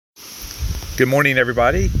Good morning,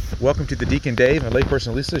 everybody. Welcome to the Deacon Dave and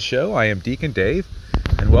Layperson Lisa show. I am Deacon Dave,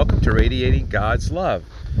 and welcome to Radiating God's Love.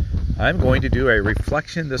 I'm going to do a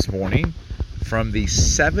reflection this morning from the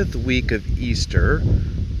 7th week of Easter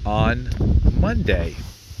on Monday.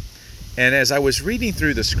 And as I was reading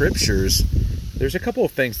through the scriptures, there's a couple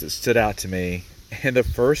of things that stood out to me. And the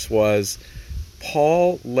first was,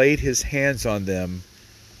 Paul laid his hands on them,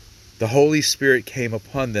 the Holy Spirit came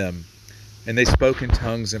upon them, and they spoke in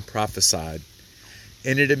tongues and prophesied.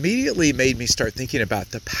 And it immediately made me start thinking about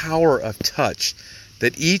the power of touch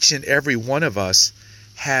that each and every one of us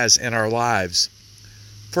has in our lives.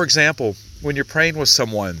 For example, when you're praying with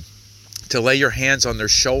someone, to lay your hands on their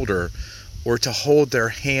shoulder or to hold their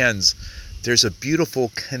hands, there's a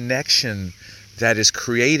beautiful connection that is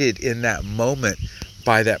created in that moment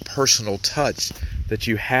by that personal touch that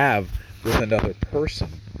you have with another person.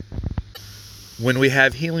 When we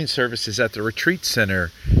have healing services at the retreat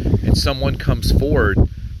center and someone comes forward,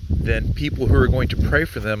 then people who are going to pray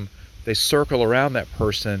for them, they circle around that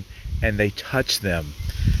person and they touch them.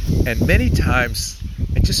 And many times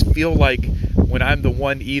I just feel like when I'm the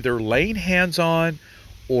one either laying hands on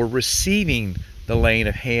or receiving the laying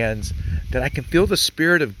of hands, that I can feel the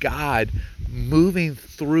Spirit of God moving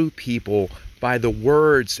through people by the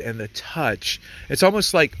words and the touch. It's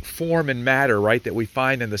almost like form and matter, right, that we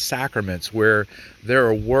find in the sacraments, where there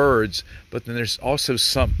are words, but then there's also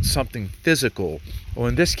something physical. Well,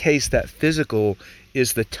 in this case, that physical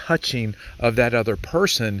is the touching of that other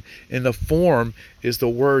person, and the form is the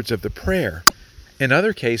words of the prayer. In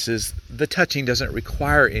other cases, the touching doesn't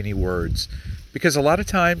require any words, because a lot of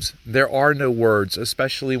times there are no words,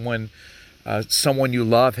 especially when someone you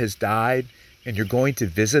love has died and you're going to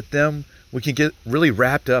visit them. We can get really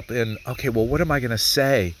wrapped up in, okay, well, what am I going to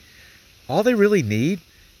say? All they really need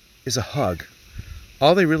is a hug.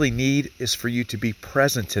 All they really need is for you to be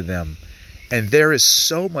present to them. And there is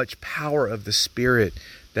so much power of the Spirit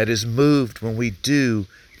that is moved when we do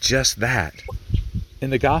just that. In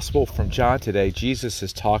the Gospel from John today, Jesus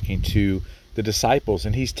is talking to the disciples,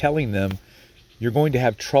 and he's telling them, you're going to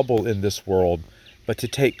have trouble in this world, but to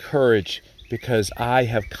take courage because I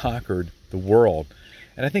have conquered the world.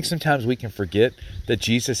 And I think sometimes we can forget that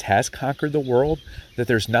Jesus has conquered the world, that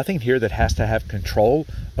there's nothing here that has to have control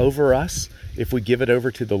over us if we give it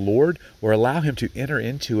over to the Lord or allow him to enter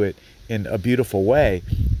into it in a beautiful way.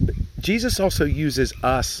 But Jesus also uses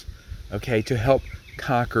us, to help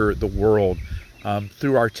conquer the world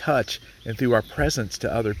through our touch and through our presence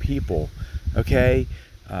to other people,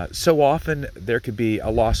 So often there could be a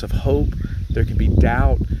loss of hope, there can be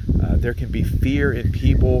doubt, there can be fear in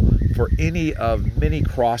people for any of many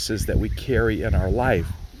crosses that we carry in our life.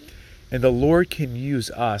 And the Lord can use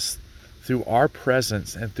us through our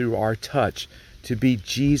presence and through our touch to be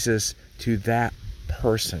Jesus to that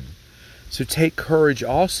person. So take courage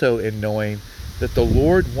also in knowing that the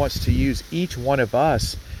Lord wants to use each one of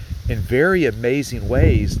us in very amazing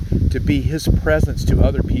ways to be his presence to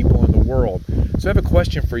other people in the world. So I have a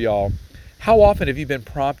question for y'all. How often have you been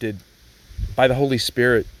prompted by the Holy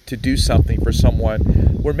Spirit to do something for someone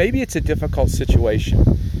where maybe it's a difficult situation?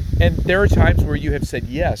 And there are times where you have said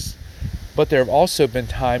yes, but there have also been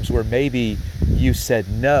times where maybe you said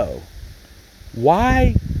no.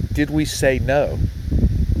 Why did we say no?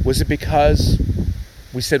 Was it because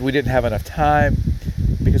we said we didn't have enough time?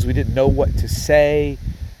 Because we didn't know what to say?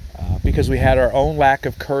 Because we had our own lack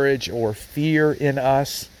of courage or fear in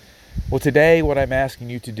us? Well, today what I'm asking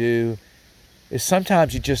you to do is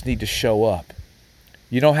sometimes you just need to show up.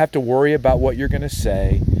 You don't have to worry about what you're going to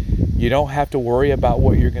say. You don't have to worry about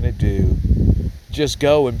what you're going to do. Just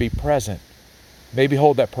go and be present. Maybe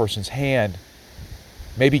hold that person's hand.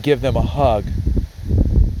 Maybe give them a hug.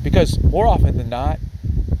 Because more often than not,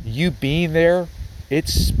 you being there, it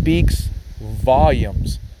speaks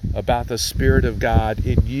volumes about the Spirit of God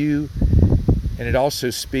in you, and it also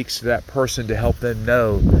speaks to that person to help them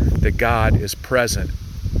know that God is present.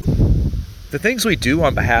 The things we do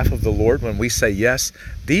on behalf of the Lord when we say yes,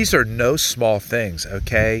 these are no small things,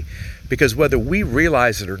 Because whether we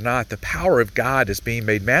realize it or not, the power of God is being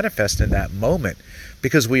made manifest in that moment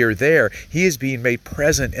because we are there. He is being made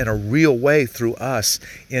present in a real way through us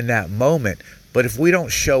in that moment. But if we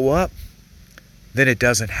don't show up, then it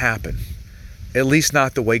doesn't happen. At least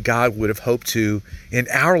not the way God would have hoped to in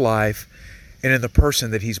our life and in the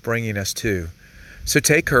person that he's bringing us to. So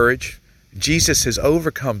take courage. Jesus has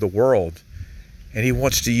overcome the world, and he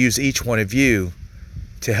wants to use each one of you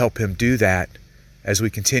to help him do that as we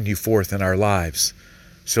continue forth in our lives.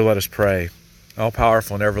 So let us pray.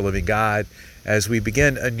 All-powerful and ever-living God, as we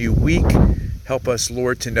begin a new week, Help us,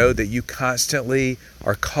 Lord, to know that you constantly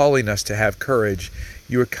are calling us to have courage.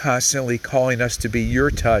 You are constantly calling us to be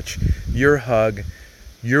your touch, your hug,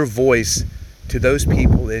 your voice to those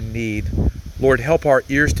people in need. Lord, help our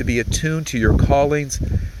ears to be attuned to your callings.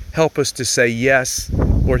 Help us to say yes.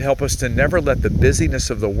 Lord, help us to never let the busyness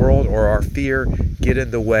of the world or our fear get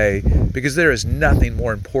in the way, because there is nothing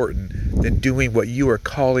more important than doing what you are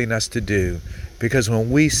calling us to do. Because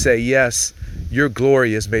when we say yes, your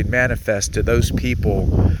glory is made manifest to those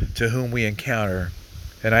people to whom we encounter.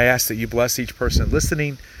 And I ask that you bless each person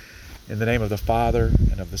listening in the name of the Father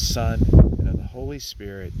and of the Son and of the Holy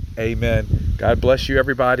Spirit. Amen. God bless you,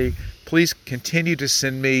 everybody. Please continue to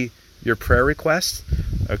send me your prayer requests.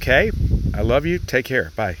 Okay? I love you. Take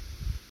care. Bye.